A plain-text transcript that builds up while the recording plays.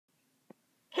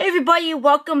everybody,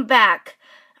 welcome back.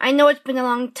 I know it's been a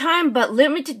long time, but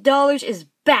Limited Dollars is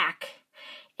back.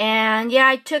 And yeah,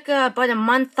 I took about a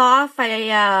month off.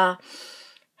 I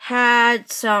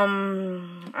had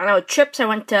some, trips.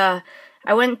 I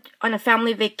went on a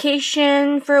family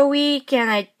vacation for a week, and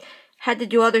I had to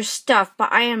do other stuff.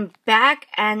 But I am back,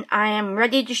 and I am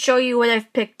ready to show you what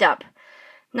I've picked up.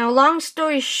 Now, long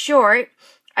story short,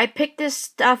 I picked this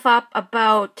stuff up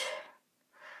about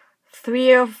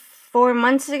 3 or 4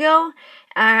 months ago,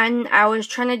 and I was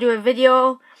trying to do a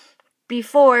video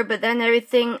before, but then I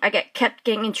kept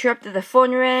getting interrupted. The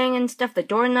phone rang and stuff, the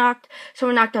door knocked,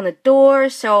 someone knocked on the door,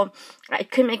 so I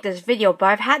couldn't make this video. But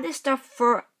I've had this stuff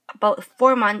for about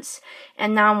 4 months,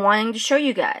 and now I'm wanting to show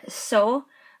you guys. So,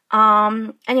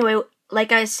 anyway,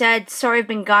 like I said, sorry I've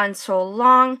been gone so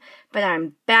long, but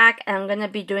I'm back, and I'm going to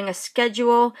be doing a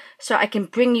schedule so I can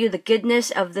bring you the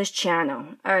goodness of this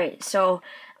channel. Alright, so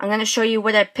I'm going to show you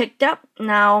what I picked up.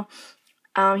 Now,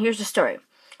 here's the story.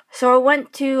 So I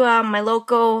went to my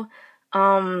local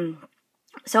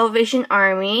Salvation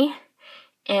Army,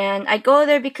 and I go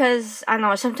there because, I don't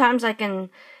know, sometimes I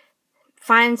can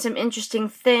find some interesting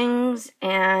things,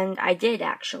 and I did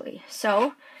actually.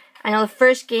 So, I know the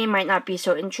first game might not be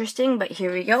so interesting, but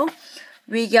here we go.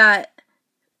 We got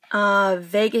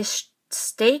Vegas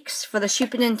Stakes for the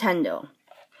Super Nintendo.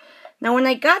 Now, when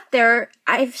I got there,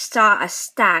 I saw a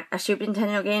stack of Super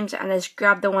Nintendo games, and I just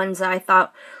grabbed the ones that I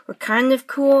thought were kind of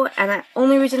cool. And the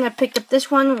only reason I picked up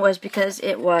this one was because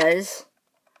it was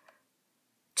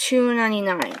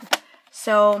 $2.99.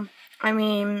 So, I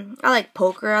mean, I like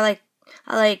poker. I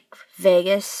like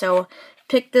Vegas. So,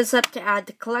 picked this up to add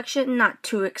to the collection. Not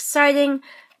too exciting,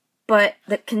 but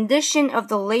the condition of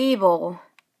the label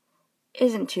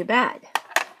isn't too bad.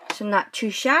 So, not too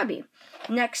shabby.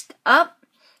 Next up,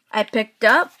 I picked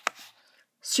up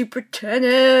Super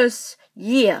Tennis.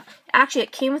 Yeah. Actually,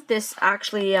 it came with this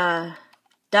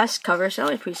dust cover, so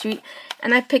it was pretty sweet.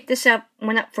 And I picked this up,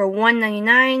 went up for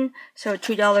 $1.99, so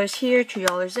 $2 here,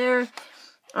 $2 there.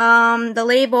 The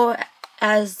label,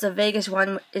 as the Vegas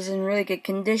one, is in really good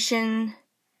condition.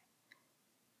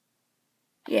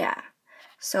 Yeah.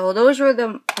 So those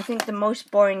were I think the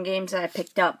most boring games that I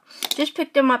picked up. Just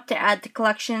picked them up to add to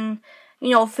collection,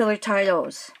 filler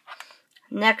titles.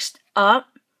 Next up,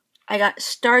 I got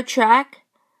Star Trek,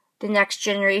 The Next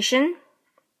Generation.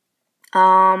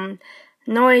 No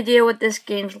idea what this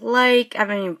game's like. I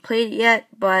haven't even played it yet,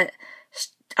 but,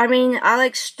 I mean, I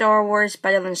like Star Wars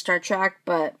better than Star Trek,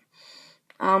 but,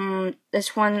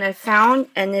 this one I found,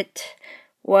 and it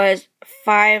was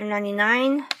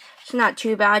 $5.99. It's not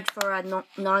too bad for a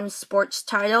non-sports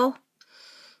title.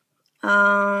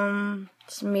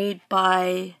 It's made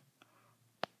by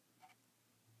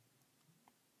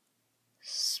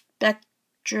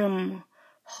Spectrum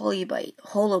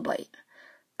Holobyte.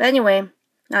 But anyway,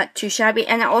 not too shabby.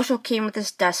 And it also came with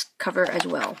this dust cover as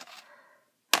well.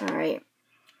 Alright.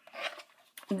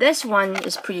 This one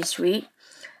is pretty sweet.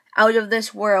 Out of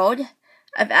This World.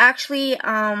 I've actually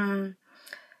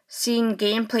seen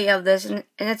gameplay of this, and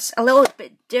it's a little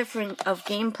bit different of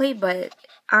gameplay, but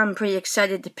I'm pretty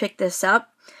excited to pick this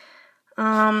up.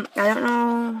 I don't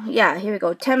know. Yeah, here we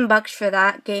go. $10 for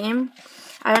that game.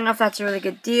 I don't know if that's a really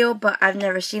good deal, but I've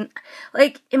never seen,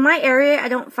 in my area, I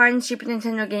don't find Super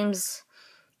Nintendo games,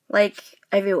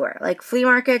 everywhere. Like, flea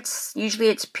markets, usually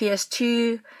it's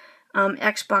PS2,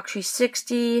 Xbox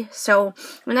 360, so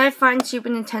when I find Super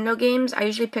Nintendo games, I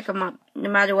usually pick them up, no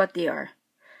matter what they are.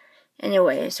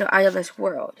 Anyway, so Out of This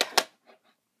World.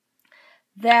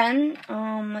 Then,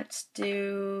 let's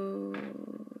do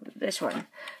this one.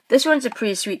 This one's a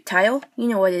pretty sweet title. You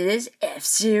know what it is,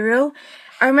 F-Zero.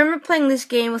 I remember playing this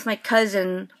game with my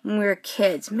cousin when we were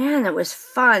kids. Man, it was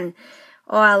fun.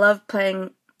 Oh, I love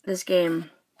playing this game.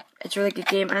 It's a really good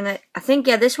game. And I think,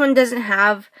 yeah, this one doesn't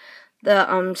have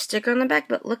the sticker on the back,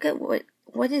 but look at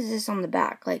what is this on the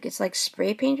back? It's like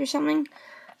spray paint or something?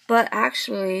 But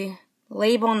actually,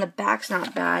 label on the back's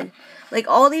not bad.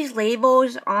 All these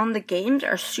labels on the games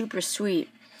are super sweet.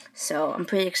 So, I'm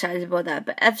pretty excited about that.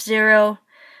 But F-Zero,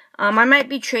 I might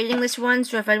be trading this one,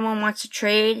 so if anyone wants to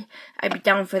trade, I'd be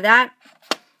down for that.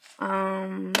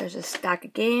 There's a stack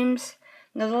of games.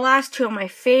 Now, the last two of my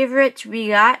favorites, we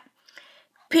got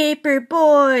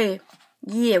Paperboy.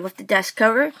 Yeah, with the dust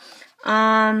cover.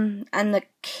 And the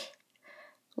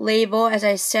label, as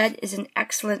I said, is in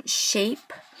excellent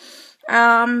shape.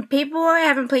 Paperboy, I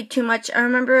haven't played too much. I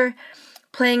remember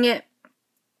playing it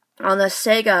on the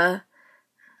Sega,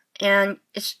 and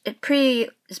it's pretty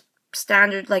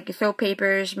standard. You throw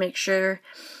papers, make sure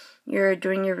you're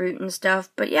doing your route and stuff.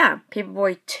 But yeah,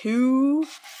 Paperboy 2,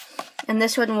 and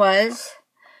this one was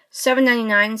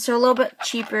 $7.99, so a little bit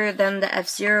cheaper than the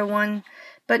F-Zero one,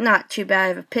 but not too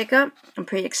bad of a pickup. I'm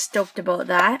pretty stoked about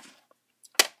that.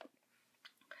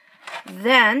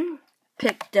 Then,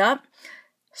 picked up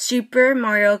Super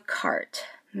Mario Kart.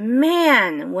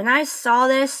 Man, when I saw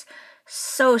this,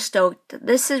 so stoked.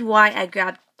 This is why I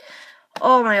grabbed.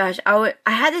 Oh my gosh, I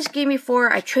had this game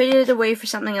before. I traded it away for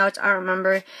something else, I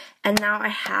remember, and now I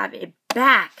have it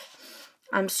back.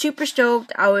 I'm super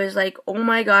stoked. I was like, oh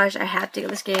my gosh, I have to get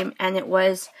this game, and it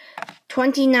was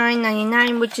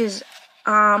 $29.99, which is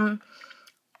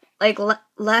like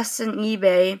less than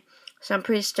eBay. So I'm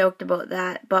pretty stoked about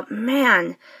that. But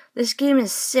man, this game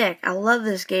is sick. I love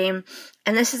this game.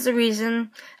 And this is the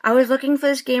reason I was looking for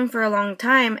this game for a long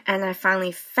time. And I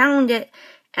finally found it.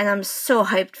 And I'm so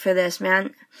hyped for this,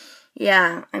 man.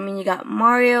 Yeah, I mean, you got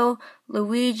Mario,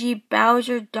 Luigi,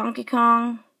 Bowser, Donkey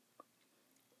Kong,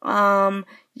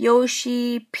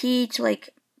 Yoshi, Peach, like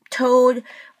Toad.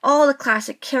 All the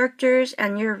classic characters.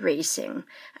 And you're racing.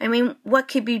 I mean, what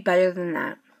could be better than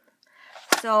that?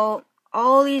 So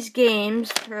all these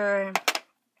games for,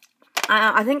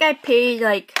 I think I paid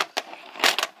like,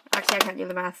 actually I can't do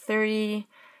the math, 30,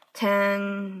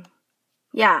 10,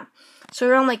 yeah, so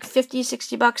around like 50,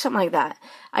 60 bucks, something like that.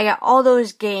 I got all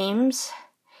those games,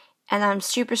 and I'm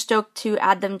super stoked to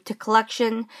add them to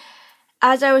collection.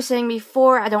 As I was saying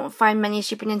before, I don't find many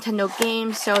Super Nintendo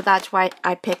games, so that's why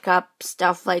I pick up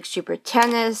stuff like Super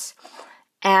Tennis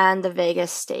and the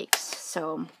Vegas Stakes,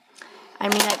 so I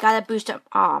mean, I gotta boost up.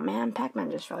 Oh man, Pac-Man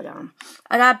just fell down.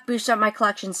 I gotta boost up my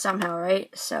collection somehow,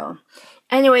 right? So,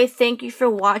 anyway, thank you for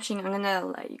watching. I'm gonna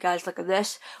let you guys look at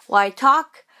this while I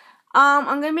talk.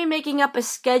 I'm gonna be making up a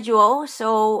schedule,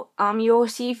 so you'll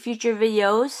see future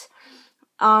videos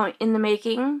in the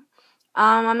making.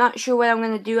 I'm not sure what I'm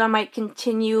gonna do. I might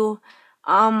continue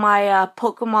my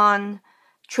Pokemon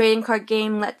trading card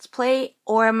game Let's Play,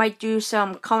 or I might do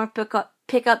some comic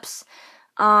pickups.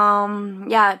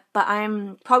 Yeah, but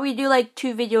I'm probably do like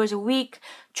 2 videos a week,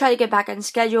 try to get back on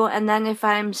schedule, and then if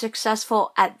I'm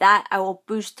successful at that, I will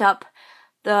boost up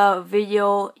the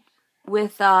video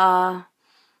with,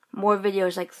 more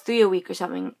videos, like 3 a week or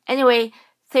something. Anyway,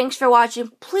 thanks for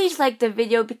watching. Please like the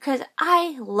video because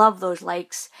I love those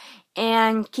likes,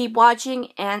 and keep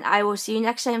watching, and I will see you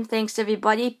next time. Thanks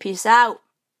everybody. Peace out.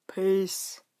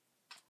 Peace.